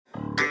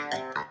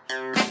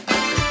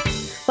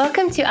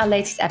to our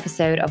latest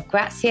episode of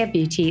Grazia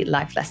Beauty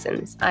Life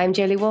Lessons. I'm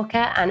Jolie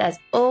Walker, and as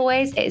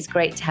always, it is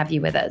great to have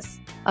you with us.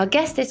 Our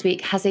guest this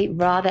week has a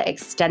rather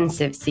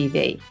extensive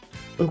CV,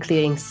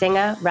 including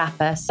singer,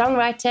 rapper,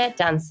 songwriter,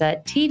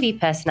 dancer, TV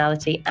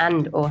personality,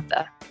 and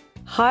author.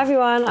 Hi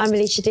everyone, I'm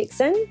Alicia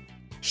Dixon.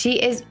 She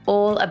is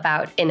all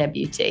about inner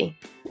beauty.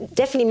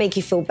 Definitely make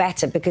you feel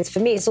better, because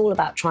for me it's all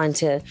about trying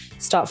to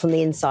start from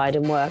the inside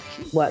and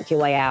work your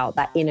way out,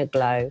 that inner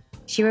glow.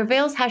 She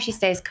reveals how she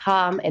stays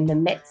calm in the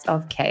midst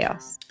of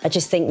chaos. I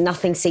just think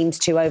nothing seems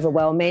too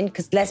overwhelming,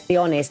 because let's be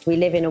honest, we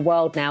live in a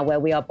world now where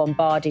we are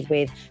bombarded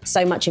with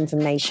so much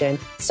information,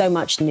 so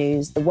much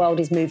news. The world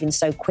is moving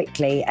so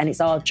quickly, and it's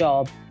our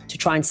job to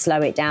try and slow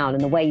it down.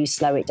 And the way you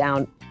slow it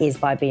down is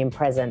by being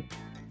present.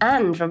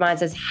 And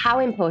reminds us how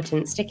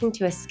important sticking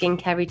to a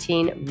skincare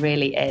routine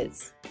really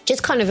is.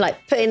 Just kind of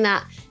like putting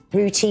that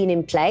routine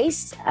in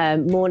place,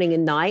 morning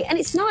and night. And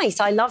it's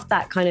nice. I love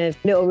that kind of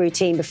little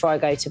routine before I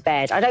go to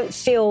bed. I don't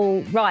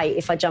feel right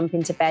if I jump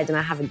into bed and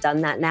I haven't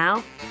done that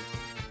now.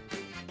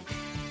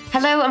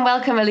 Hello and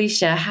welcome,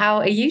 Alicia. How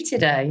are you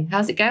today?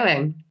 How's it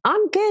going?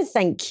 I'm good,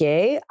 thank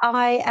you.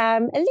 I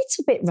am a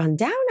little bit run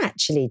down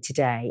actually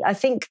today. I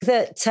think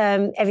that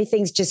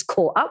everything's just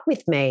caught up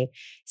with me.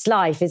 It's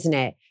life, isn't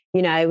it?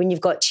 You know, when you've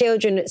got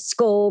children at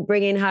school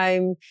bringing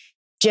home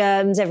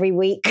germs every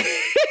week.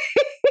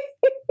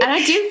 And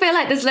I do feel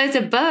like there's loads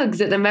of bugs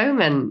at the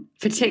moment,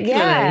 particularly.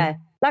 Yeah,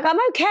 like I'm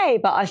okay,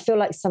 but I feel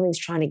like something's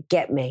trying to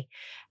get me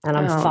and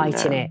I'm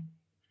fighting it.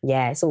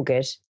 Yeah, it's all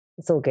good.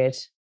 It's all good.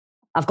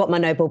 I've got my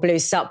Noble Blue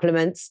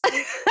supplements.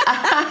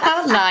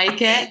 I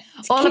like it.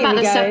 All about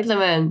the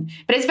supplement.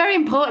 But it's very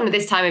important at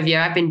this time of year.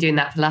 I've been doing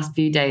that for the last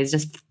few days,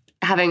 just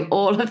having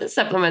all of the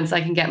supplements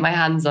I can get my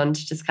hands on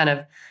to just kind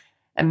of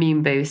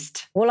immune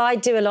boost. Well, I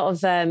do a lot of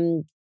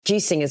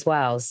juicing as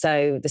well.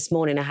 So this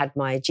morning I had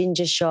my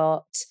ginger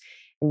shot.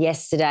 And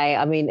yesterday,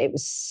 I mean, it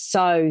was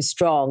so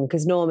strong,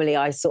 because normally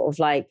I sort of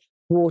like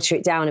water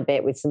it down a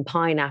bit with some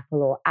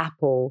pineapple or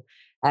apple.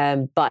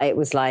 But it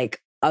was like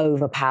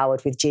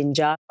overpowered with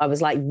ginger. I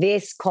was like,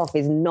 this cough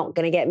is not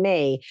going to get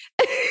me.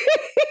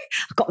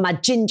 I've got my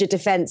ginger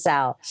defense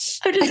out.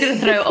 I'm just going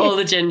to throw all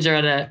the ginger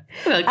on it.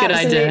 Well, good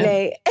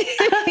idea.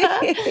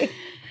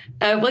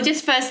 Well,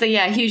 just firstly,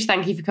 huge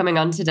thank you for coming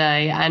on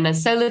today. And I'm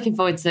so looking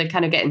forward to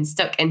kind of getting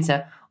stuck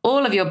into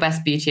all of your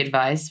best beauty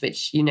advice,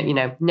 which, you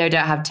know, no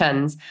doubt have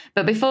tons.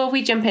 But before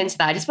we jump into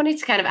that, I just wanted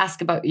to kind of ask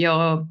about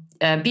your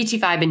beauty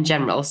vibe in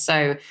general.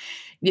 So,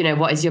 you know,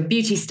 what is your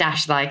beauty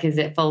stash like? Is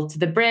it full to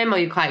the brim, or are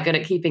you quite good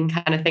at keeping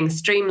kind of things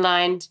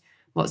streamlined?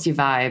 What's your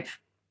vibe?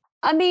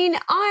 I mean,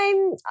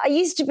 I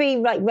used to be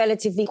like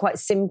relatively quite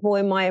simple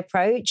in my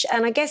approach.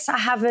 And I guess I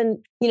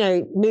haven't, you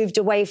know, moved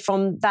away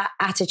from that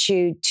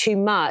attitude too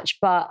much.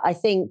 But I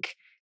think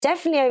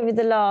definitely over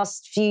the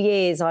last few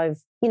years, I've,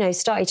 you know,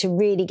 started to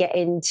really get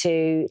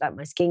into like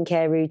my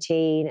skincare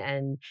routine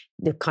and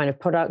the kind of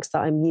products that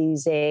I'm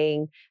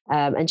using,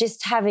 and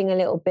just having a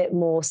little bit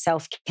more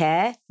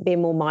self-care,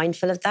 being more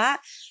mindful of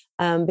that.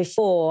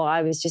 Before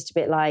I was just a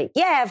bit like,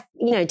 yeah,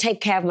 you know,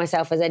 take care of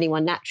myself as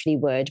anyone naturally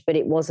would, but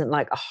it wasn't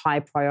like a high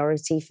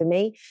priority for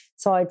me.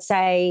 So I'd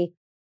say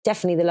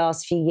definitely the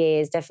last few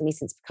years, definitely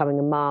since becoming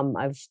a mum,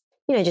 I've,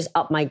 you know, just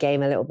upped my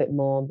game a little bit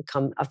more.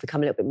 I've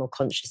become a little bit more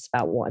conscious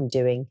about what I'm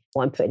doing,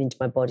 what I'm putting into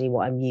my body,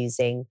 what I'm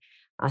using.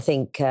 I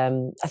think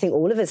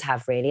all of us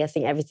have, really. I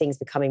think everything's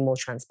becoming more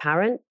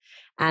transparent,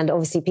 and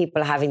obviously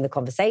people are having the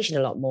conversation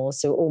a lot more,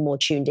 so we're all more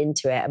tuned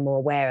into it and more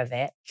aware of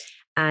it.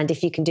 And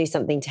if you can do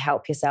something to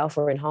help yourself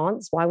or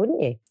enhance, why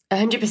wouldn't you?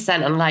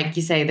 100%. And like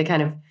you say, the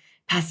kind of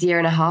past year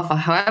and a half or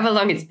however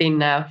long it's been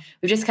now,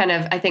 we've just kind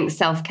of, I think,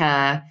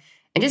 self-care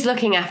and just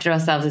looking after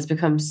ourselves has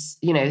become,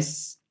 you know,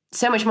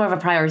 so much more of a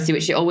priority,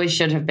 which it always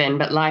should have been.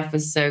 But life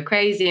was so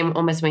crazy, and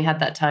almost we had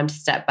that time to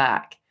step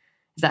back.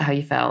 Is that how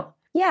you felt?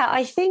 Yeah,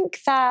 I think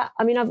that,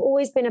 I mean, I've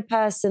always been a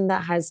person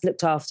that has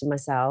looked after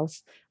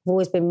myself. I've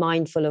always been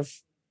mindful of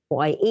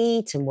what I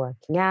eat and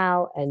working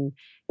out. And,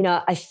 you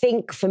know, I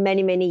think for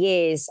many, many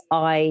years,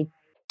 I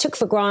took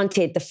for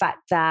granted the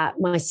fact that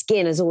my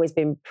skin has always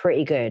been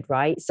pretty good,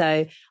 right? So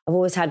I've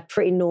always had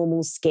pretty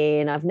normal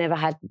skin. I've never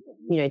had,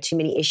 you know, too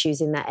many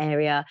issues in that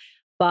area.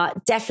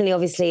 But definitely,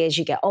 obviously, as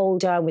you get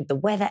older with the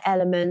weather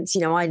elements, you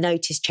know, I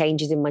notice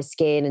changes in my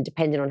skin, and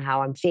depending on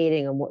how I'm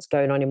feeling and what's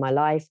going on in my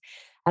life.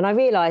 And I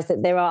realized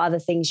that there are other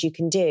things you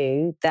can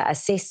do that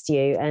assist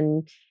you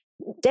and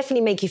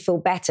definitely make you feel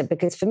better,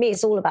 because for me,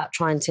 it's all about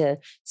trying to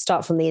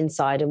start from the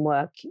inside and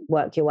work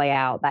your way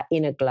out, that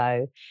inner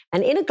glow.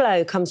 And inner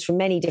glow comes from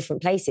many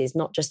different places,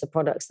 not just the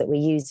products that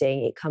we're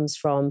using. It comes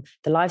from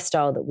the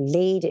lifestyle that we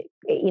lead.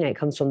 It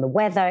comes from the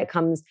weather. It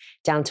comes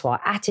down to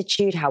our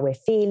attitude, how we're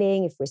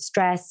feeling, if we're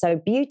stressed. So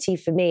beauty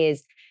for me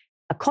is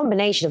a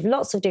combination of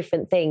lots of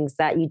different things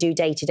that you do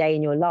day to day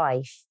in your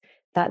life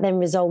that then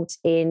result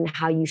in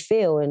how you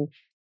feel. And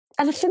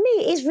for me,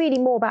 it is really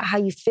more about how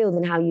you feel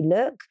than how you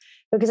look.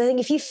 Because I think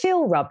if you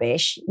feel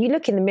rubbish, you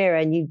look in the mirror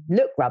and you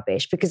look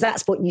rubbish, because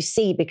that's what you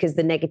see, because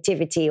the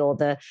negativity or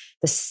the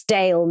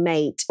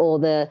stalemate or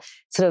the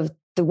sort of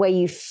the way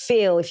you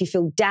feel, if you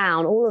feel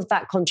down, all of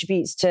that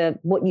contributes to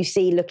what you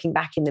see looking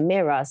back in the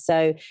mirror.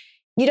 So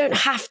you don't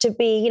have to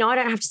be, I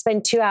don't have to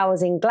spend 2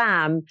 hours in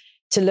glam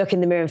to look in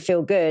the mirror and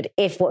feel good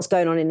if what's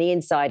going on in the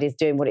inside is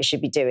doing what it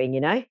should be doing,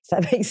 If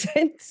that makes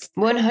sense.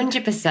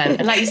 100%.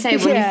 And like you say,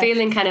 when you're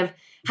feeling kind of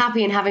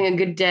happy and having a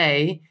good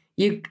day,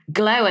 you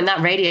glow and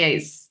that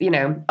radiates,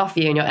 off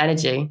you and your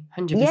energy.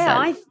 100%.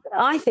 Yeah,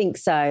 I think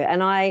so.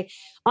 And I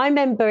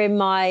remember in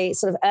my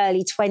sort of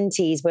early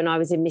 20s when I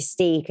was in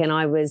Mystique and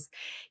I was,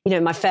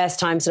 my first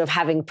time sort of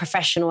having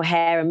professional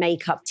hair and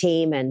makeup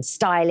team and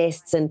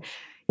stylists and,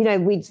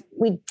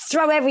 we'd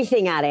throw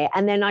everything at it.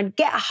 And then I'd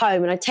get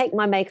home and I'd take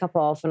my makeup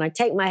off and I'd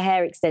take my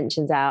hair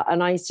extensions out.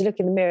 And I used to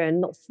look in the mirror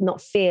and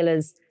not feel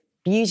as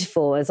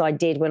beautiful as I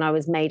did when I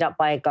was made up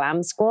by a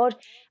glam squad.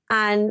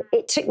 And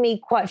it took me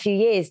quite a few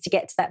years to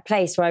get to that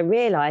place where I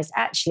realized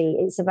actually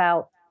it's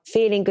about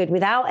feeling good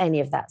without any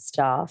of that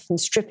stuff and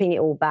stripping it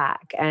all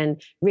back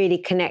and really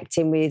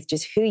connecting with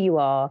just who you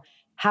are,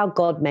 how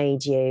God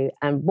made you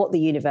and what the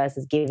universe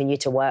has given you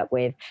to work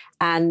with.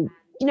 And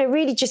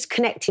really just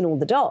connecting all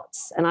the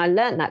dots. And I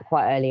learned that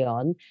quite early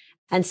on.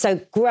 And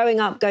so growing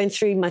up, going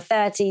through my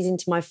 30s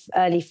into my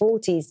early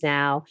 40s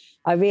now,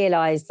 I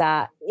realized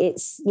that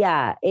it's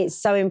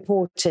so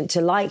important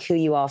to like who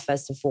you are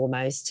first and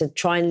foremost, to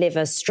try and live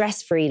a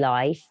stress-free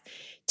life,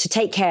 to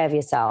take care of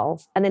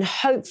yourself. And then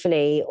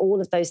hopefully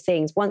all of those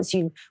things, once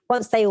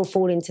they all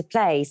fall into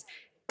place,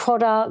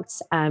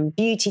 products and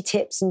beauty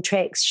tips and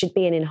tricks should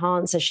be an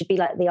enhancer, should be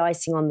like the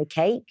icing on the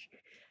cake.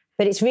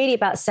 But it's really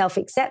about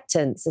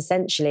self-acceptance,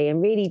 essentially,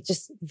 and really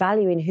just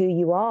valuing who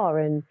you are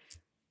and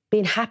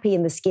being happy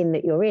in the skin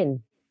that you're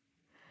in.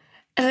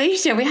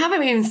 Alicia, we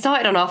haven't even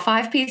started on our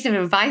 5 pieces of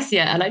advice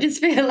yet. And I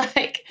just feel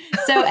like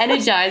so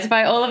energized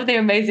by all of the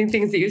amazing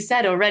things that you've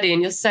said already.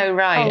 And you're so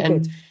right.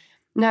 Good.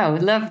 No,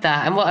 love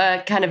that. And what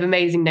a kind of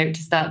amazing note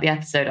to start the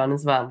episode on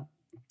as well.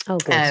 Oh,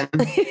 good.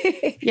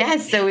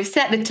 Yes, so we've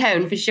set the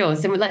tone for sure.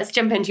 So let's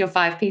jump into your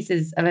 5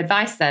 pieces of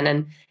advice then.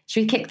 And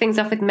should we kick things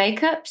off with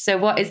makeup? So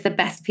what is the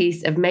best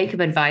piece of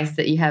makeup advice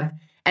that you have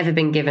ever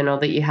been given or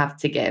that you have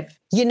to give?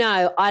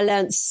 I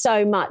learned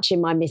so much in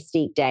my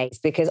Mystique days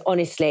because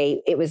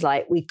honestly, it was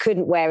like we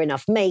couldn't wear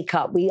enough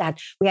makeup. We had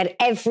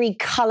every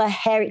color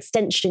hair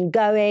extension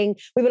going.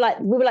 We were like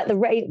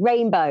the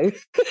rainbow.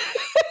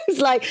 It was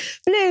like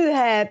blue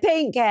hair,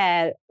 pink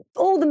hair,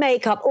 all the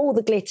makeup, all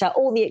the glitter,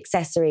 all the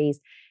accessories.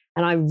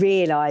 And I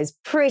realized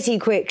pretty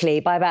quickly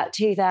by about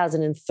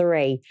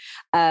 2003,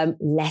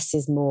 less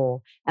is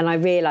more. And I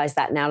realized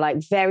that now,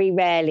 like very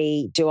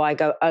rarely do I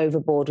go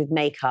overboard with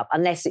makeup,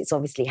 unless it's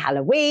obviously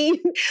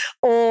Halloween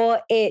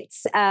or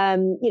it's,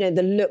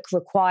 the look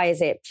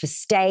requires it for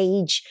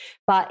stage.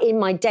 But in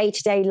my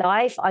day-to-day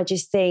life, I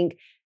just think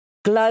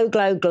glow,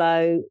 glow,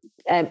 glow.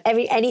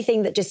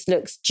 Anything that just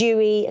looks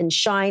dewy and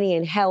shiny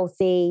and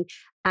healthy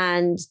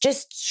and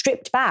just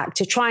stripped back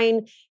to try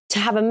and to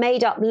have a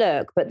made up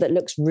look, but that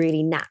looks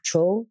really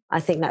natural.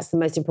 I think that's the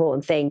most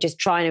important thing. Just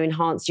trying to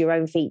enhance your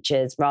own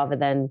features rather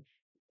than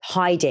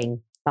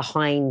hiding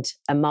behind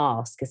a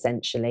mask,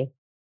 essentially.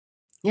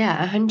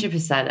 Yeah,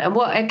 100%. And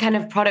what kind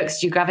of products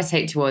do you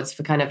gravitate towards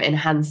for kind of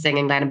enhancing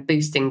and kind of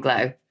boosting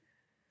glow?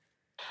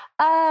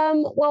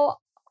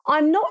 Well,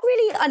 I know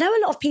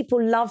a lot of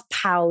people love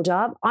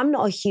powder. I'm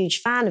not a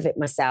huge fan of it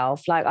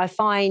myself. Like I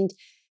find,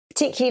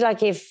 particularly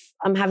like if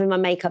I'm having my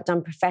makeup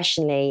done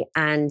professionally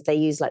and they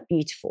use like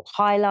beautiful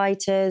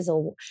highlighters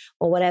or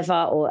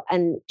whatever,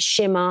 and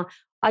shimmer.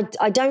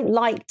 I don't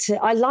like to,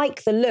 I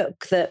like the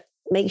look that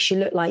makes you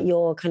look like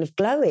you're kind of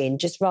glowing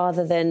just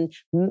rather than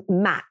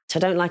matte. I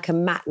don't like a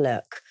matte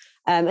look.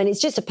 And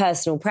it's just a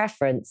personal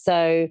preference.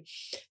 So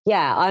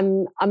yeah,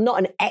 I'm not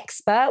an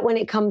expert when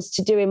it comes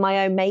to doing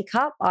my own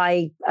makeup.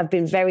 I've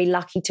been very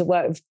lucky to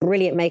work with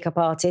brilliant makeup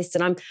artists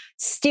and I'm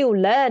still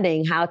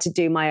learning how to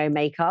do my own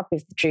makeup,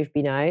 if the truth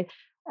be known.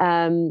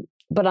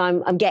 But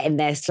I'm getting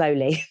there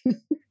slowly.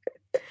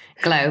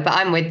 Glow, but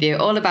I'm with you.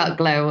 All about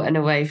glow and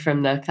away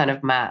from the kind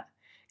of matte.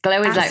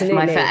 Glow is Absolutely.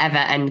 Like my forever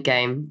end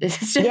game.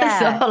 This is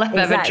just all I've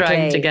ever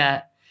tried to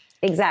get.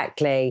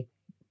 Exactly.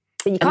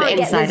 But you can't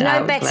get, there's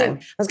no better, glow.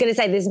 I was going to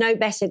say, there's no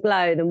better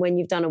glow than when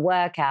you've done a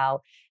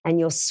workout and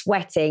you're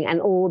sweating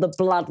and all the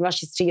blood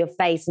rushes to your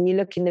face and you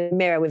look in the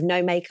mirror with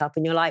no makeup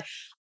and you're like,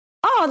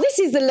 oh, this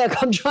is the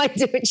look I'm trying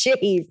to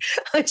achieve.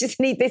 I just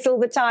need this all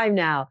the time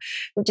now,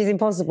 which is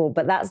impossible.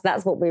 But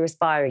that's what we're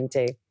aspiring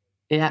to.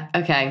 Yeah,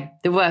 okay.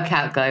 The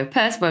workout glow.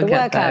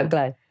 Workout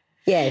glow.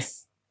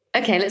 Yes.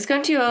 Okay, let's go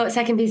into your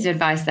second piece of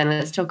advice then.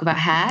 Let's talk about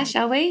hair,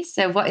 shall we?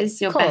 So what is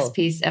your best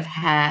piece of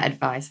hair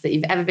advice that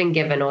you've ever been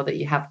given or that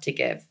you have to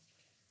give?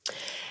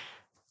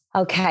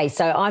 Okay,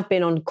 so I've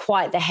been on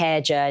quite the hair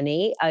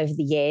journey over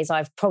the years.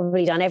 I've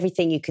probably done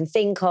everything you can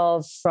think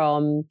of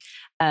from,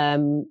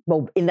 in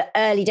the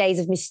early days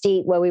of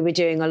Mystique where we were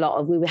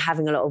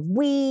having a lot of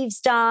weaves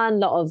done, a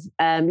lot of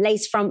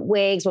lace front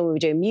wigs when we were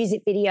doing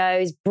music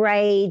videos,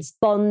 braids,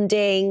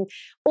 bonding,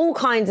 all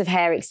kinds of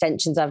hair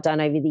extensions I've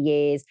done over the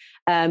years.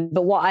 But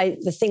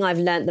the thing I've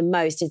learned the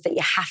most is that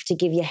you have to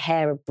give your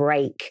hair a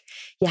break.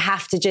 You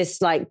have to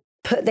just like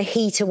put the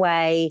heat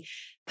away,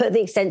 put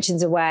the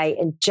extensions away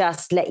and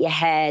just let your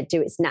hair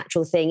do its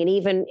natural thing. And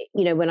even,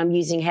 when I'm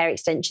using hair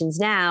extensions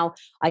now,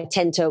 I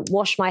tend to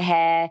wash my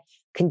hair,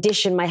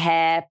 condition my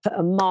hair, put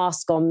a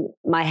mask on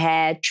my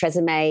hair.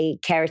 Tresemme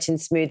Keratin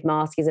Smooth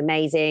Mask is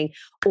amazing.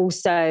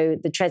 Also,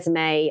 the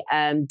Tresemme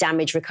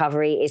damage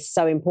recovery is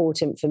so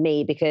important for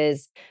me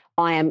because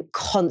I am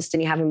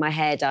constantly having my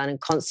hair done and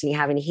constantly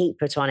having heat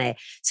put on it.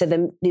 So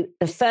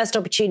the first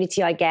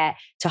opportunity I get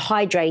to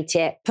hydrate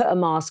it, put a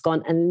mask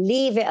on and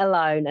leave it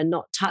alone and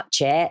not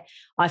touch it,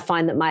 I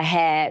find that my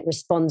hair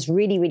responds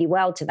really, really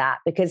well to that,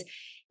 because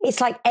it's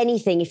like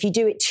anything. If you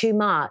do it too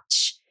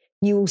much,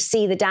 you will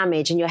see the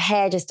damage and your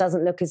hair just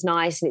doesn't look as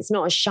nice and it's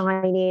not as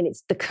shiny and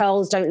the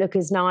curls don't look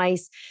as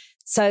nice.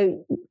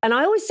 So, and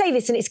I always say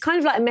this, and it's kind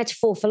of like a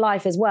metaphor for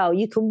life as well.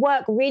 You can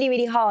work really,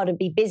 really hard and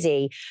be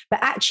busy, but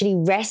actually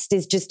rest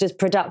is just as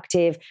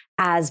productive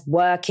as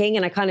working.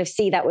 And I kind of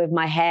see that with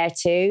my hair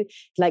too,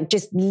 like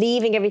just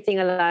leaving everything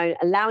alone,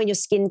 allowing your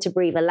skin to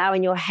breathe,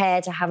 allowing your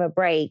hair to have a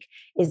break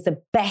is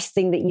the best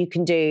thing that you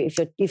can do.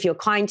 If you're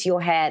kind to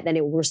your hair, then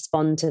it will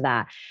respond to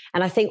that.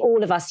 And I think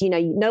all of us,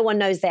 no one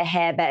knows their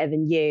hair better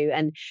than you.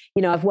 And,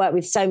 I've worked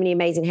with so many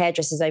amazing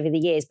hairdressers over the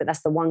years, but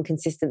that's the one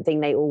consistent thing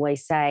they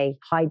always say: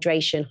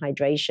 hydration,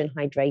 hydration,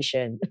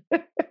 hydration.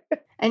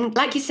 And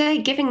like you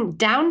say, giving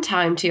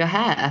downtime to your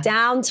hair.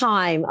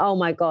 Downtime. Oh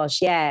my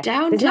gosh, yeah.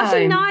 Downtime. There's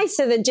nothing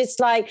nicer than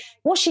just like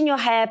washing your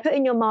hair,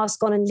 putting your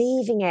mask on and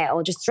leaving it,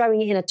 or just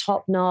throwing it in a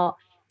top knot.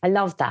 I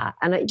love that.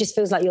 And it just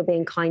feels like you're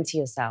being kind to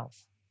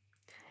yourself.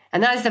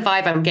 And that is the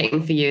vibe I'm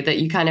getting for you, that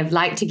you kind of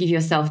like to give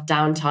yourself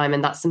downtime,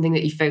 and that's something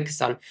that you focus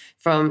on,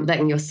 from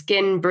letting your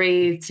skin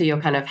breathe to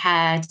your kind of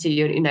hair to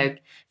your,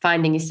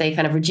 finding, you say,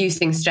 kind of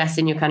reducing stress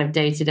in your kind of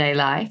day-to-day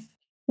life.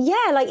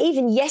 Yeah, like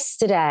even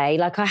yesterday,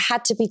 like I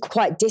had to be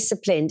quite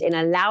disciplined in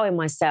allowing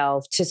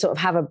myself to sort of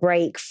have a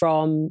break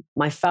from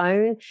my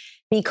phone,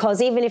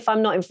 because even if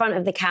I'm not in front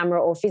of the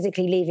camera or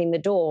physically leaving the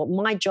door,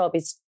 my job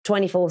is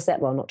 24/7.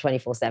 Well, not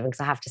 24/7 because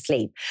I have to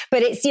sleep,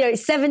 but it's,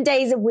 it's 7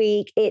 days a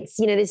week. It's,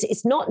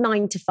 it's not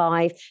 9 to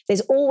 5.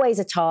 There's always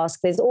a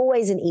task. There's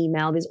always an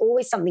email. There's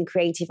always something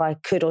creative I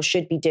could or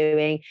should be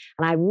doing.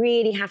 And I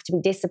really have to be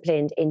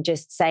disciplined in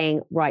just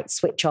saying, right,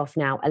 switch off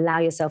now, allow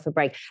yourself a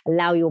break,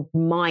 allow your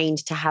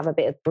mind to have a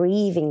bit of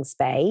breathing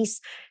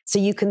space so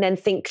you can then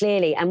think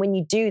clearly. And when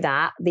you do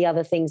that, the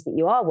other things that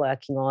you are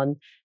working on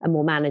are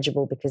more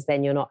manageable, because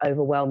then you're not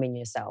overwhelming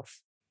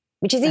yourself,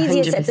 which is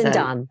easier 100%. said than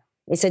done.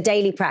 It's a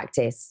daily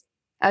practice.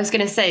 I was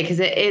going to say, because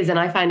it is, and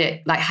I find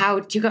it like,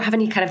 how do you have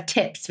any kind of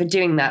tips for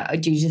doing that? Or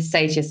do you just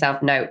say to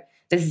yourself, no,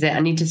 this is it,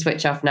 I need to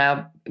switch off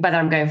now, whether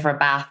I'm going for a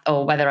bath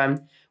or whether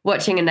I'm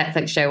watching a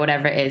Netflix show,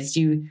 whatever it is? Do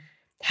you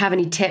have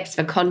any tips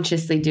for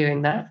consciously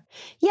doing that?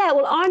 Yeah,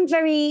 well, I'm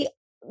very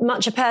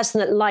much a person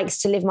that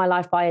likes to live my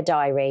life by a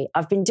diary.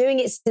 I've been doing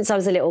it since I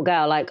was a little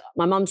girl. Like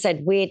my mum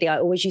said, weirdly, I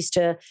always used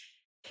to,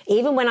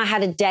 even when I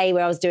had a day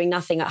where I was doing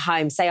nothing at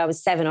home, say I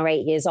was 7 or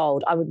 8 years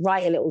old, I would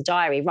write a little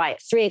diary,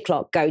 right, 3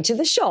 o'clock, go to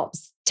the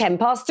shops,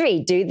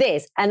 3:10, do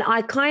this. And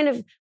I kind of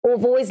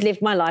have always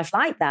lived my life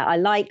like that. I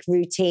like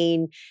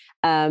routine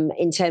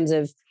in terms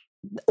of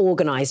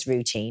organized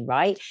routine,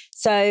 right?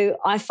 So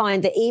I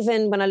find that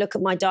even when I look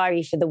at my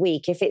diary for the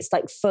week, if it's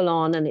like full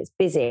on and it's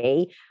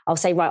busy, I'll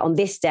say, right, on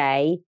this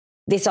day,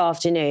 this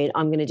afternoon,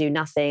 I'm going to do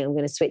nothing. I'm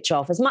going to switch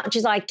off as much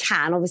as I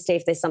can. Obviously,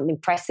 if there's something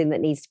pressing that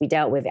needs to be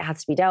dealt with, it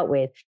has to be dealt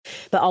with.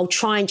 But I'll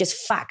try and just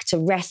factor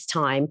rest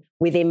time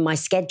within my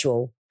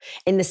schedule.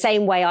 In the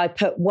same way I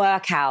put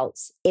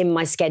workouts in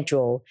my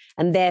schedule,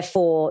 and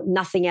therefore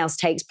nothing else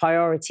takes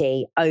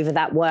priority over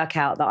that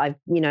workout that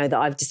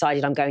I've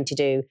decided I'm going to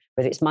do,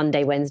 whether it's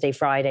Monday, Wednesday,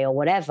 Friday, or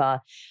whatever.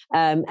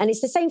 And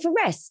it's the same for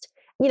rest.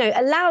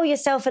 Allow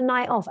yourself a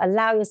night off,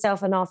 allow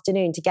yourself an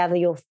afternoon to gather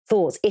your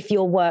thoughts if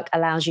your work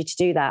allows you to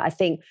do that. I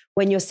think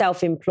when you're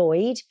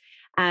self-employed,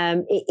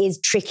 it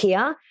is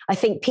trickier. I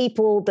think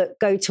people that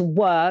go to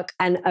work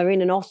and are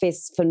in an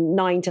office from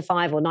 9 to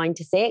 5 or 9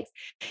 to 6,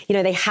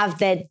 they have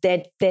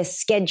their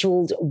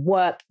scheduled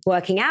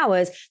working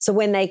hours. So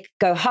when they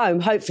go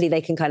home, hopefully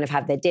they can kind of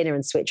have their dinner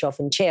and switch off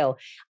and chill.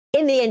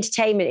 In the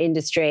entertainment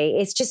industry,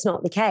 it's just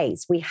not the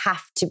case. We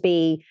have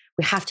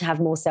to have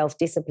more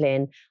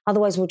self-discipline.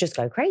 Otherwise, we'll just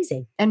go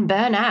crazy. And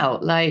burn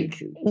out.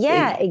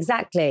 Yeah,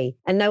 exactly.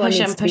 And no one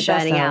needs to be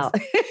burning out.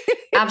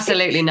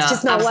 Absolutely not. It's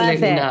just not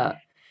Absolutely worth it. not.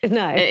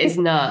 No. It is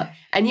not.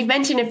 And you've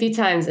mentioned a few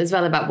times as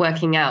well about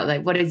working out.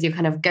 Like, what is your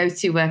kind of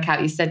go-to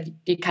workout? You said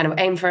you kind of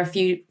aim for a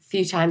few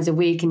times a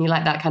week and you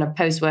like that kind of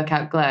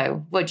post-workout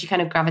glow. What do you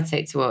kind of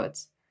gravitate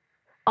towards?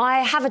 I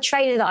have a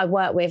trainer that I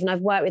work with, and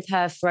I've worked with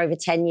her for over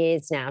 10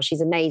 years now.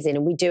 She's amazing.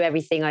 And we do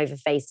everything over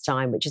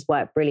FaceTime, which has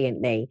worked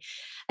brilliantly.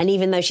 And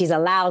even though she's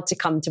allowed to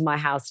come to my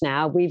house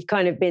now, we've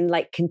kind of been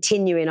like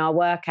continuing our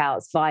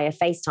workouts via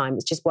FaceTime.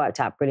 It's just worked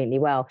out brilliantly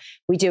well.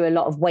 We do a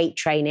lot of weight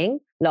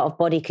training, a lot of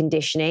body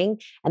conditioning.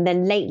 And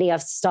then lately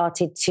I've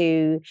started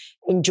to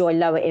enjoy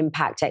lower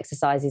impact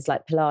exercises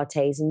like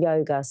Pilates and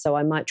yoga. So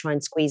I might try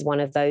and squeeze one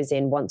of those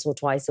in once or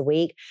twice a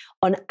week.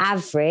 On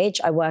average,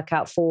 I work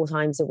out 4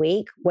 times a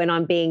week. When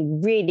I'm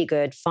being really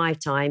good, 5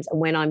 times. And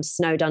when I'm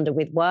snowed under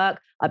with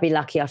work, I'd be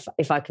lucky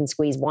if I can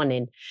squeeze one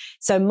in.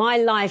 So my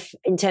life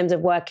in terms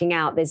of working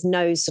out, there's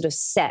no sort of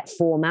set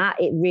format.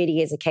 It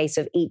really is a case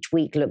of each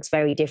week looks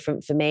very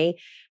different for me.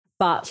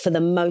 But for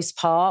the most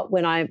part,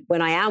 when I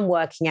am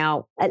working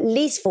out at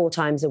least 4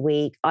 times a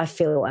week, I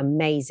feel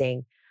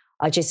amazing.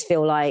 I just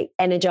feel like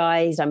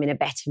energized. I'm in a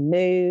better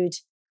mood.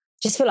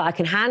 Just feel like I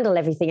can handle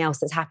everything else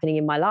that's happening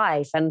in my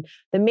life. And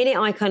the minute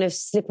I kind of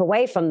slip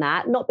away from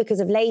that, not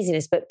because of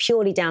laziness, but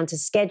purely down to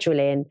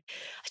scheduling,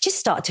 I just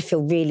start to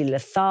feel really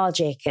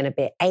lethargic and a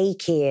bit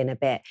achy and a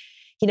bit,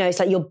 it's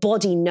like your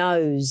body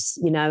knows,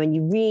 and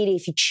you really,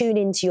 if you tune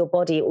into your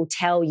body, it will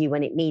tell you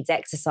when it needs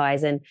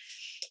exercise. And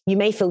you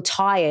may feel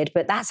tired,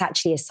 but that's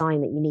actually a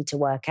sign that you need to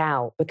work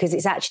out, because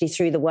it's actually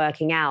through the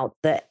working out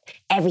that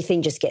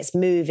everything just gets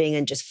moving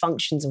and just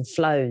functions and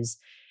flows.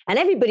 And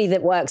everybody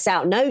that works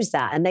out knows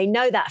that, and they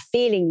know that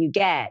feeling you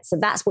get. So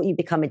that's what you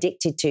become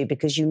addicted to,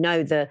 because you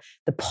know the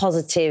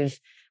positive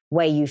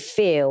way you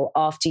feel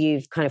after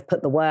you've kind of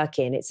put the work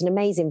in. It's an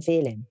amazing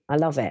feeling. I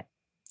love it.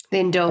 The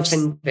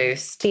endorphin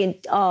boost.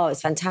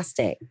 It's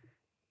fantastic.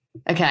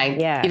 Okay,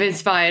 yeah. You've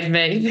inspired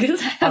me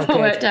because I haven't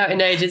worked out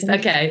in ages.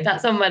 Okay,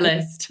 that's on my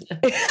list.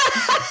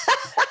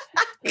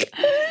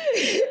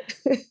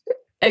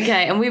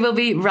 Okay, and we will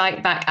be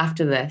right back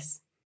after this.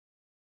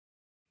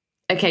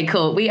 Okay,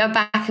 cool. We are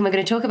back and we're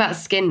going to talk about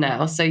skin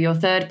now. So your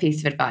third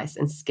piece of advice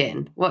and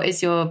skin. What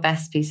is your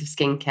best piece of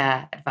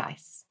skincare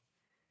advice?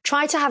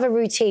 Try to have a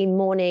routine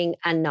morning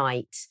and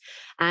night.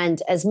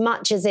 And as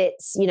much as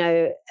it's,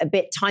 a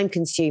bit time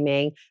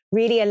consuming,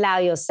 really allow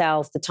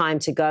yourself the time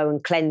to go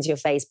and cleanse your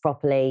face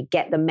properly,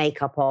 get the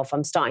makeup off.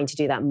 I'm starting to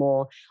do that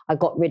more. I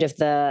got rid of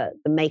the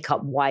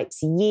makeup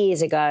wipes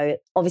years ago.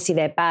 Obviously,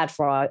 they're bad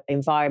for our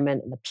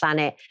environment and the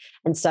planet.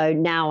 And so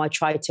now I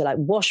try to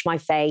wash my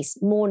face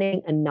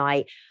morning and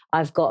night.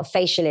 I've got a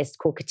facialist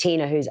called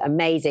Katina who's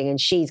amazing, and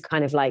she's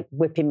kind of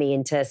whipping me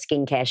into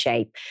skincare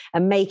shape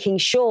and making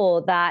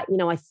sure that,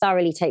 I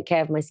thoroughly take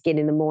care of my skin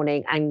in the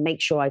morning and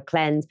make sure I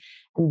cleanse.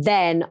 And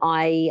then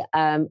I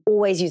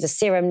always use a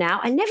serum now.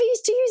 I never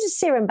used to use a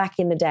serum back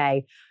in the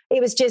day. It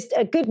was just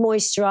a good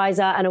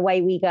moisturizer and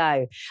away we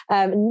go.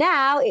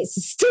 Now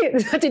it's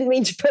I didn't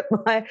mean to put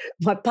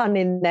my pun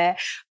in there,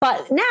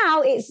 but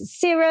now it's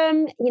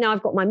serum.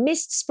 I've got my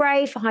mist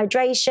spray for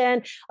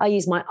hydration. I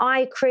use my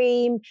eye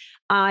cream.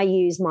 I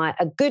use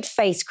a good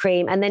face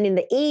cream. And then in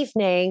the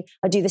evening,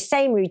 I do the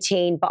same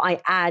routine, but I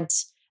add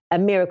a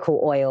miracle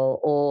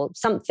oil or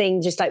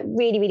something just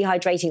really, really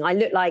hydrating. I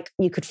look like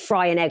you could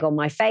fry an egg on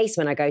my face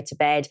when I go to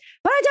bed,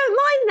 but I don't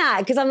mind that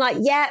because I'm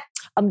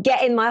I'm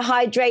getting my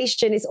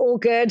hydration. It's all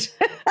good.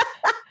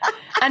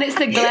 And it's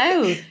the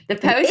glow, the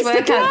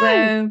post-workout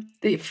glow,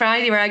 the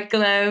Friday rag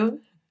glow.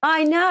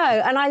 I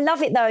know. And I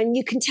love it though. And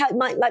you can tell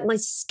my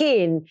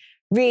skin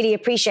really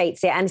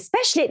appreciates it. And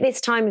especially at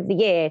this time of the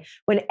year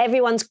when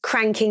everyone's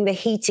cranking the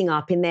heating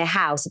up in their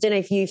house. I don't know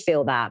if you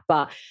feel that,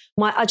 but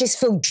I just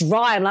feel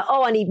dry. I'm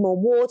I need more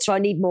water. I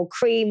need more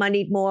cream. I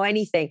need more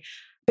anything.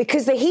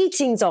 Because the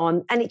heating's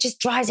on and it just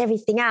dries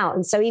everything out.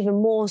 And so even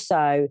more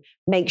so,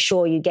 make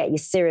sure you get your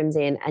serums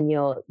in and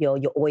your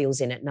oils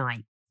in at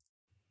night.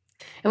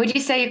 And would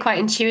you say you're quite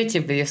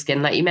intuitive with your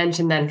skin? Like you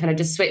mentioned then, kind of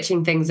just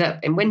switching things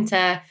up in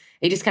winter,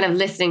 you're just kind of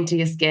listening to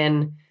your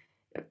skin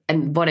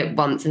and what it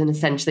wants and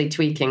essentially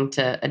tweaking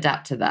to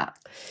adapt to that?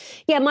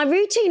 Yeah, my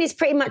routine is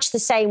pretty much the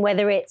same,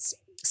 whether it's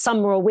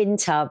summer or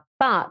winter,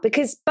 but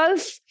because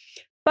both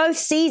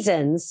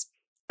seasons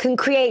can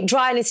create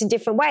dryness in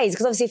different ways.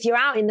 Because obviously if you're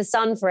out in the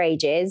sun for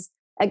ages,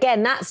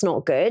 again, that's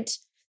not good.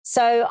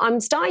 So I'm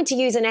starting to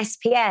use an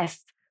SPF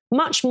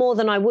much more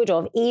than I would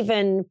have,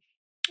 even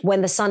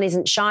when the sun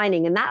isn't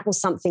shining. And that was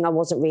something I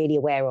wasn't really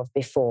aware of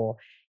before,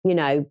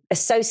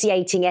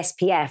 associating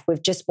SPF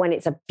with just when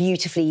it's a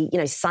beautifully,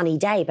 sunny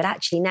day. But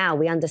actually now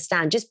we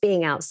understand just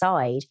being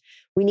outside,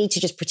 we need to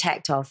just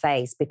protect our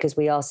face because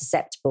we are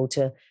susceptible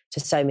to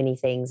so many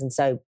things. And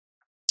so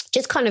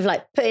just kind of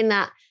putting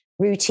that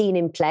routine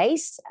in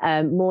place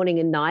morning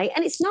and night.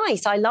 And it's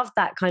nice. I love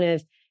that kind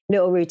of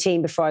little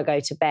routine before I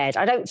go to bed.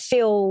 I don't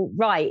feel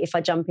right if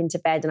I jump into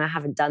bed and I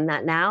haven't done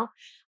that now.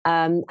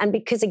 And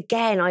because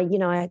again,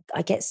 I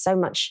get so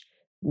much,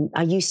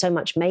 I use so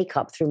much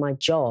makeup through my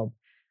job.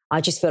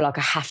 I just feel like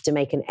I have to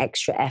make an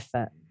extra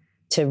effort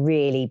to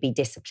really be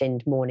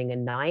disciplined morning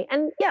and night.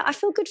 And yeah, I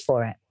feel good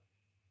for it.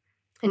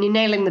 And you're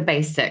nailing the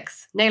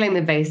basics, getting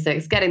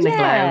the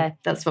glow.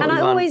 That's what we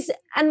want.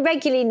 And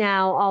regularly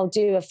now, I'll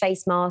do a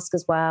face mask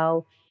as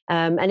well.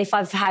 And if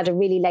I've had a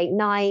really late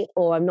night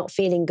or I'm not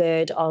feeling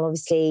good, I'll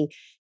obviously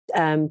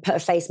put a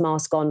face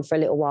mask on for a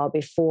little while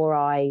before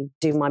I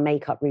do my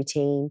makeup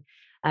routine.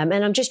 And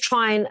I'm just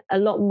trying a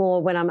lot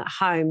more when I'm at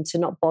home to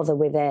not bother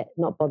with it,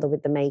 not bother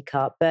with the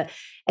makeup. But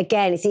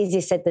again, it's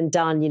easier said than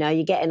done. You know,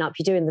 you're getting up,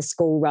 you're doing the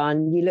school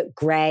run, you look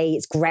grey,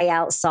 it's grey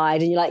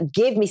outside, and you're like,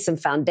 give me some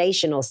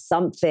foundation or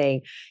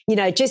something, you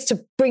know, just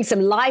to bring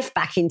some life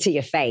back into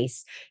your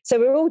face. So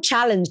we're all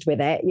challenged with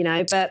it, you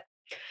know, but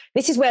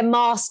this is where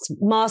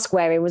mask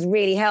wearing was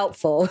really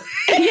helpful.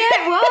 Yeah,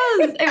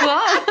 it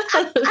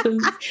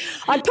was.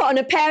 I'd put on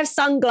a pair of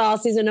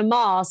sunglasses and a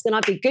mask and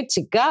I'd be good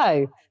to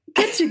go.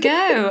 Good to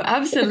go.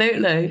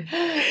 Absolutely.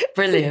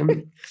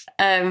 Brilliant.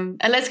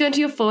 And let's go into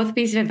your fourth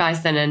piece of advice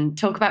then and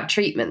talk about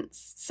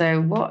treatments.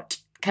 So what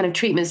kind of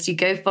treatments do you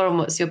go for and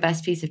what's your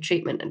best piece of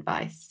treatment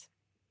advice?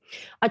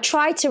 I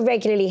try to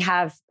regularly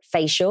have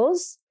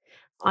facials.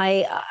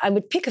 I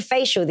would pick a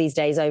facial these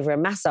days over a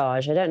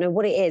massage. I don't know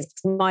what it is.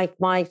 My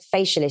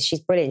facialist, she's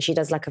brilliant. She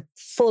does like a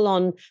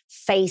full-on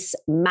face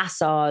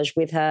massage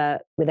with her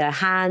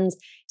hands.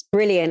 It's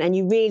brilliant. And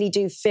you really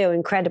do feel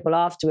incredible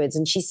afterwards.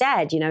 And she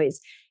said, you know,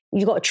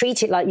 you've got to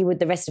treat it like you would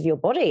the rest of your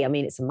body. I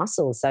mean, it's a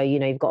muscle. So, you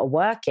know, you've got to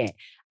work it,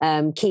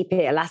 keep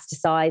it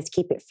elasticized,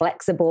 keep it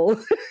flexible.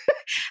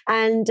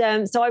 And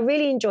so I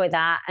really enjoy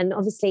that. And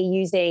obviously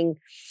using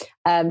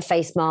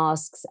face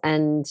masks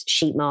and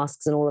sheet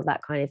masks and all of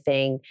that kind of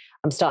thing.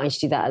 I'm starting to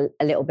do that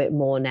a little bit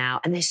more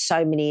now. And there's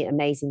so many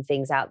amazing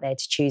things out there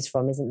to choose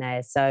from, isn't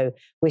there? So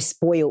we're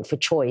spoiled for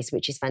choice,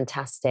 which is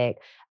fantastic.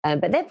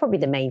 But they're probably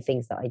the main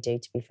things that I do,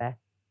 to be fair.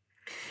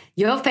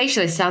 Your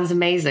facialist sounds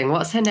amazing.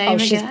 What's her name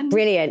again? She's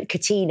brilliant.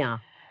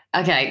 Katina.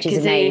 Okay, She's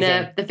Katina.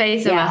 amazing. The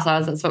facial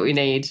massage, that's what we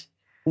need.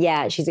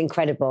 Yeah, she's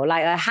incredible.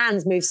 Like her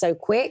hands move so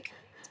quick.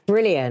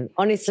 Brilliant.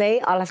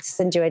 Honestly, I'll have to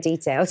send you her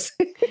details.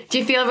 Do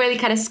you feel really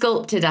kind of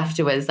sculpted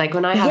afterwards? Like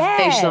when I have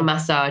facial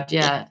massage,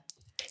 yeah.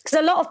 Because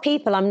a lot of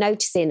people I'm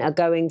noticing are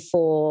going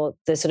for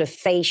the sort of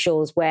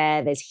facials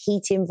where there's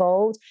heat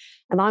involved.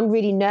 And I'm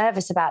really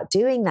nervous about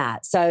doing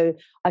that. So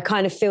I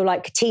kind of feel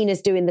like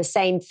Katina's doing the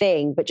same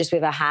thing, but just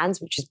with her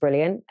hands, which is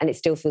brilliant. And it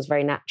still feels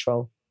very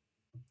natural.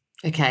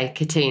 Okay,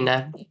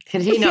 Katina.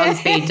 Katina on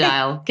speed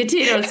dial.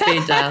 Katina on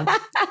speed dial.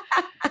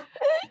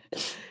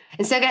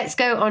 And so let's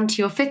go on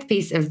to your fifth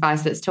piece of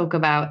advice. Let's talk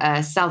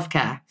about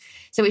self-care.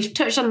 So we've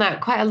touched on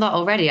that quite a lot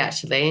already,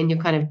 actually, in your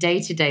kind of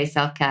day-to-day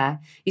self-care.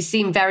 You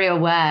seem very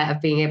aware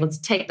of being able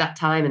to take that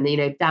time and, you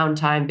know,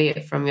 downtime, be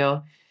it from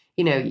your,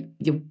 you know,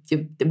 your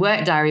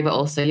work diary, but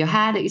also your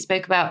hair that you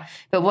spoke about.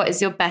 But what is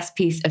your best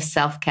piece of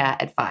self-care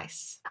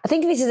advice? I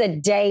think this is a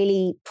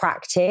daily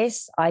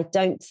practice. I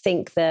don't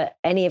think that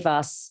any of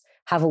us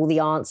have all the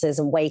answers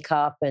and wake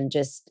up and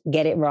just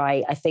get it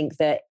right. I think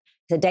that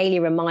it's a daily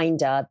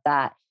reminder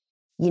that,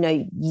 you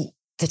know,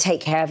 to take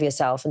care of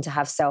yourself and to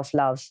have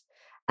self-love.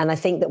 And I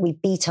think that we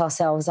beat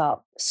ourselves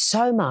up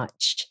so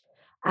much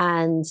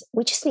and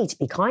we just need to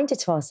be kinder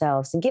to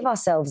ourselves and give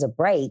ourselves a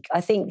break.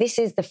 I think this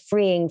is the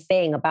freeing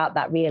thing about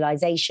that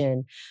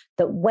realization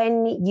that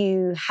when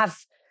you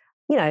have,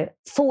 you know,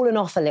 fallen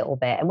off a little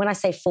bit, and when I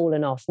say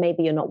fallen off,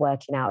 maybe you're not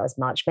working out as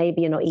much,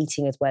 maybe you're not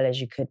eating as well as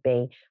you could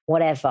be,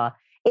 whatever.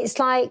 It's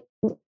like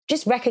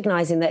just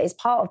recognizing that it's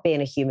part of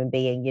being a human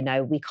being. You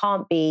know, we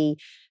can't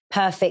be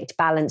perfect,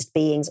 balanced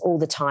beings all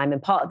the time.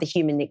 And part of the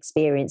human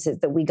experience is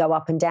that we go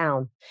up and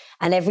down.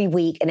 And every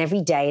week and every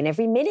day and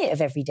every minute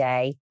of every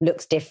day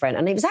looks different.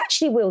 And it was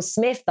actually Will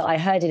Smith that I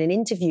heard in an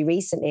interview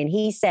recently. And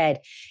he said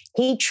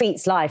he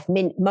treats life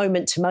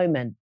moment to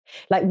moment.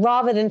 Like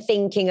rather than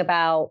thinking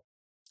about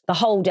the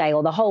whole day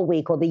or the whole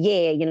week or the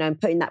year, you know,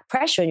 and putting that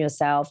pressure on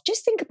yourself,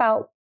 just think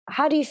about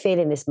how do you feel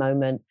in this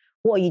moment?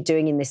 What are you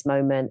doing in this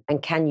moment?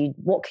 And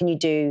what can you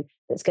do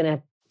that's going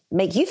to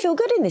make you feel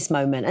good in this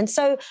moment? And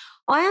so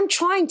I am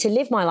trying to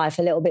live my life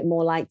a little bit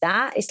more like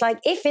that. It's like,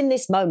 if in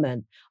this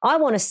moment I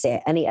want to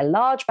sit and eat a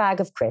large bag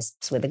of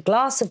crisps with a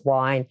glass of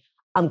wine,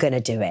 I'm going to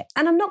do it.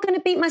 And I'm not going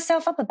to beat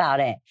myself up about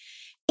it.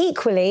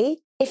 Equally,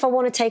 if I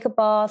want to take a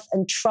bath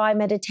and try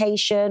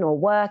meditation or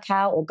work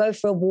out or go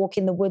for a walk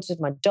in the woods with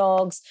my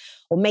dogs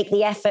or make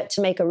the effort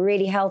to make a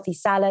really healthy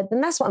salad, then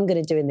that's what I'm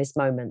going to do in this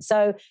moment.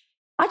 So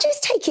I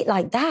just take it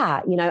like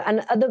that, you know.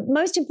 And the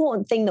most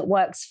important thing that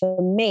works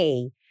for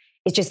me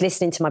is just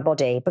listening to my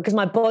body, because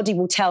my body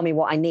will tell me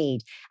what I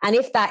need. And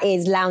if that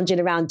is lounging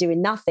around doing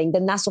nothing,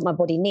 then that's what my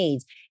body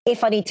needs.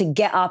 If I need to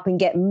get up and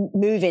get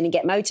moving and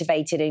get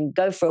motivated and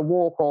go for a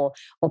walk or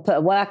put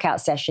a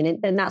workout session in,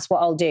 then that's what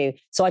I'll do.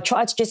 So I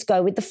try to just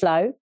go with the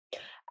flow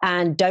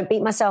and don't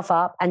beat myself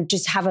up and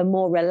just have a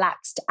more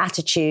relaxed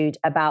attitude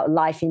about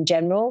life in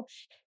general.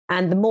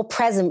 And the more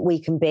present we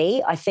can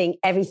be, I think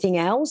everything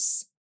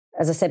else,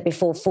 as I said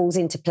before, falls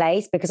into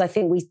place, because I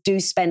think we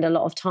do spend a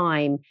lot of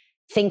time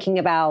thinking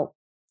about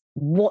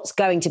what's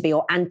going to be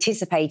or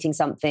anticipating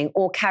something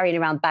or carrying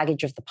around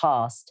baggage of the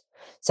past.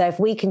 So if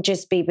we can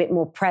just be a bit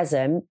more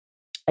present,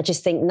 I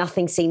just think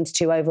nothing seems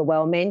too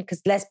overwhelming,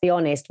 because let's be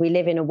honest, we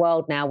live in a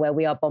world now where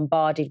we are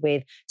bombarded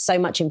with so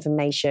much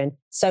information,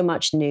 so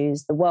much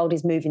news. The world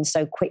is moving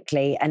so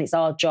quickly and it's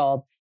our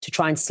job to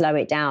try and slow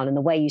it down. And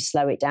the way you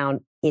slow it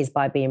down is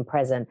by being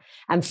present.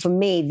 And for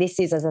me, this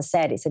is, as I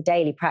said, it's a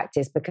daily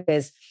practice,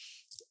 because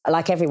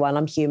like everyone,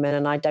 I'm human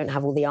and I don't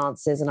have all the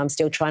answers and I'm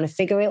still trying to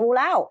figure it all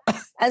out,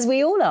 as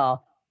we all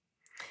are.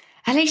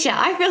 Alicia,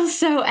 I feel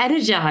so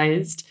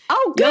energized.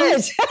 Oh,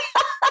 good.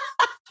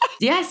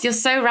 Yes, you're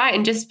so right.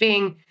 And just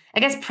being, I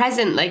guess,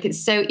 present, like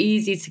it's so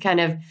easy to kind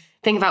of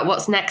think about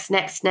what's next,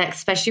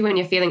 especially when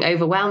you're feeling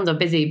overwhelmed or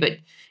busy, but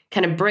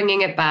kind of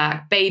bringing it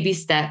back, baby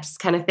steps,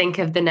 kind of think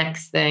of the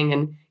next thing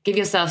and give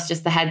yourselves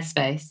just the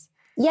headspace.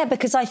 Yeah,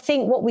 because I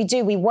think what we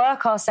do, we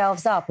work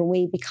ourselves up and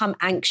we become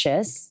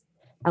anxious.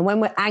 And when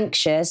we're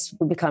anxious,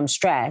 we become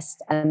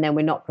stressed and then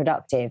we're not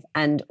productive.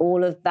 And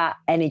all of that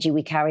energy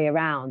we carry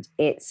around,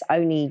 it's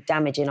only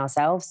damaging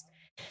ourselves.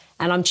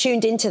 And I'm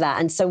tuned into that.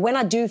 And so when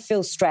I do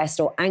feel stressed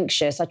or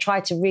anxious, I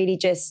try to really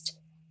just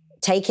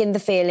take in the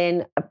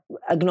feeling,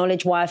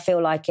 acknowledge why I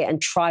feel like it,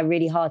 and try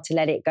really hard to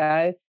let it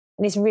go.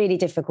 And it's really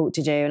difficult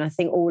to do. And I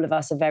think all of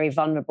us are very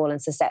vulnerable and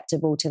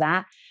susceptible to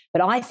that.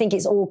 But I think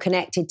it's all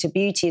connected to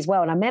beauty as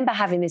well. And I remember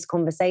having this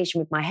conversation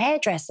with my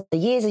hairdresser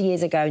years and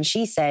years ago. And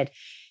she said,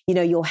 you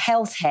know, your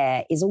health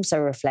hair is also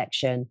a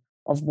reflection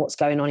of what's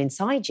going on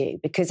inside you.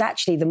 Because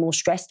actually, the more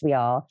stressed we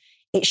are,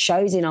 it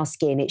shows in our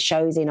skin, it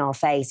shows in our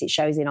face, it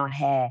shows in our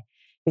hair.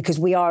 Because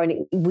we are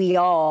an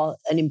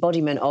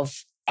embodiment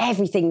of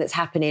everything that's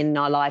happening in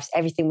our lives,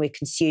 everything we're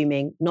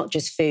consuming, not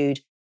just food,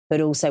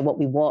 but also what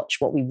we watch,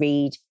 what we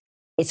read.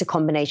 It's a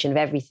combination of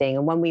everything.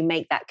 And when we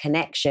make that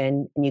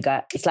connection and you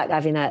go, it's like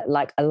having a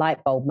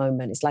light bulb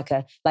moment. It's like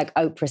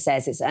Oprah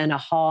says, it's an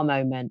aha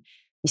moment.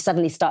 You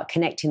suddenly start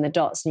connecting the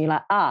dots and you're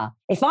like,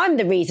 if I'm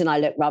the reason I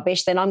look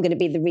rubbish, then I'm going to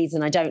be the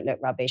reason I don't look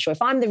rubbish. Or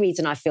if I'm the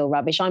reason I feel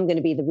rubbish, I'm going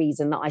to be the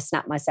reason that I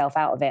snap myself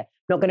out of it.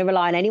 I'm not going to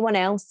rely on anyone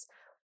else.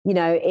 You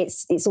know,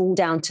 it's all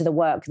down to the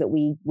work that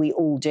we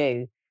all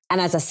do. And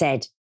as I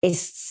said,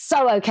 it's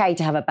so okay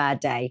to have a bad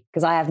day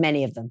because I have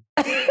many of them.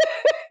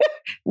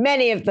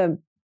 Many of them.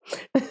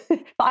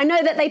 But I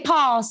know that they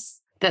pass.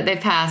 That they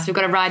pass. We've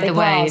got to ride the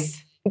wave.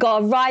 We've got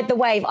to ride the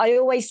wave. I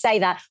always say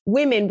that.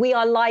 Women, we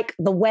are like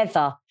the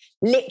weather.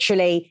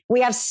 Literally.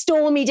 We have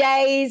stormy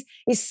days.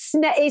 It's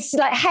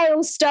like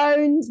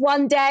hailstones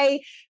one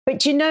day.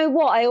 But you know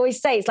what? I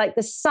always say it's like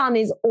the sun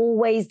is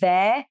always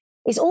there.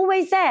 It's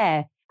always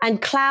there.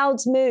 And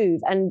clouds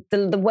move and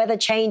the weather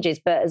changes.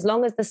 But as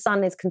long as the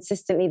sun is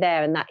consistently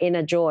there and that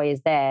inner joy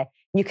is there,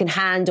 you can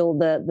handle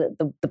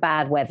the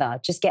bad weather.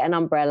 Just get an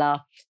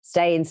umbrella,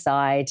 stay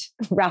inside,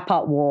 wrap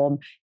up warm.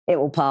 It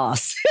will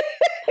pass.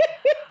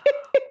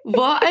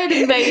 What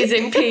an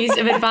amazing piece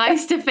of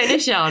advice to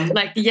finish on.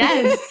 Like,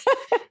 yes,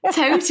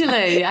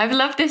 totally. I've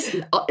loved this,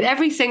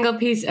 every single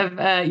piece of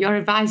your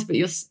advice, but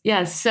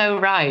you're so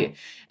right.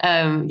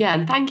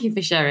 And thank you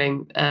for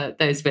sharing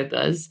those with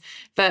us.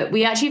 But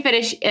we actually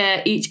finish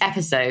each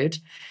episode.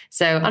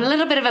 So on a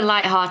little bit of a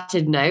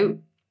lighthearted note,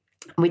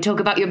 we talk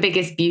about your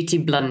biggest beauty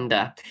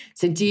blunder.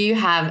 So do you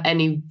have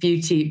any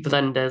beauty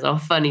blunders or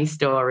funny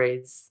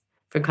stories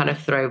for kind of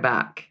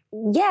throwback?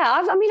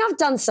 Yeah, I've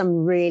done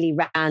some really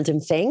random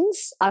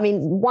things. I mean,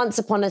 once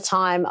upon a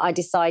time, I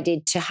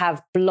decided to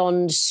have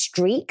blonde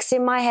streaks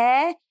in my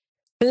hair,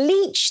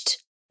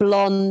 bleached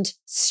blonde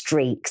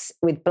streaks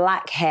with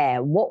black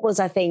hair. What was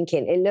I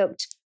thinking? It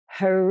looked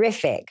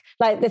horrific.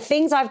 Like the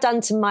things I've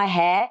done to my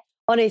hair,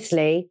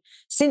 honestly,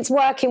 since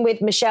working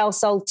with Michelle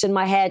Salton,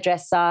 my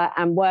hairdresser,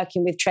 and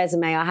working with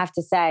Tresemme, I have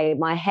to say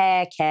my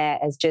hair care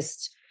has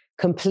just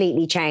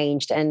completely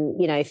changed. And,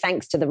 you know,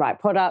 thanks to the right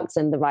products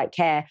and the right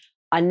care,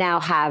 I now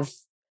have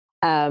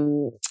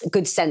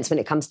good sense when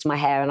it comes to my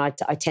hair, and I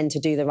tend to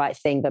do the right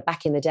thing. But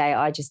back in the day,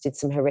 I just did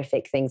some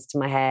horrific things to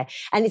my hair.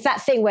 And it's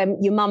that thing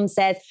when your mum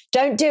says,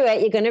 don't do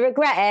it, you're going to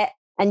regret it.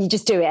 And you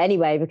just do it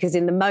anyway, because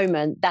in the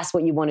moment, that's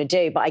what you want to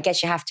do. But I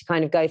guess you have to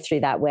kind of go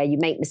through that where you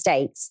make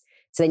mistakes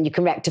so then you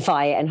can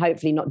rectify it and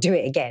hopefully not do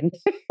it again.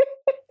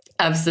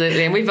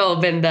 Absolutely. And we've all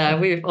been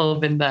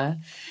there.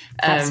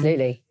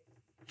 Absolutely.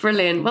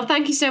 Brilliant. Well,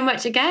 thank you so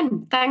much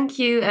again. Thank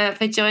you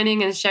for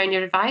joining and sharing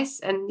your advice.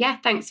 And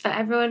thanks for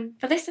everyone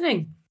for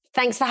listening.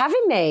 Thanks for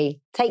having me.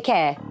 Take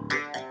care.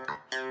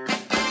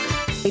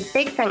 A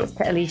big thanks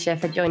to Alicia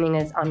for joining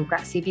us on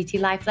Grazia Beauty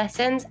Life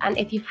Lessons. And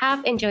if you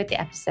have enjoyed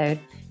the episode,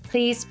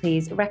 please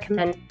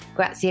recommend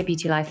Grazia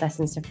Beauty Life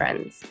Lessons to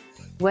friends.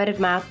 Word of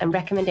mouth and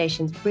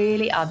recommendations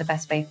really are the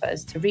best way for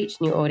us to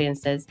reach new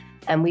audiences.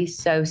 And we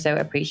so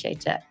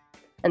appreciate it.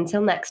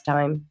 Until next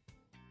time.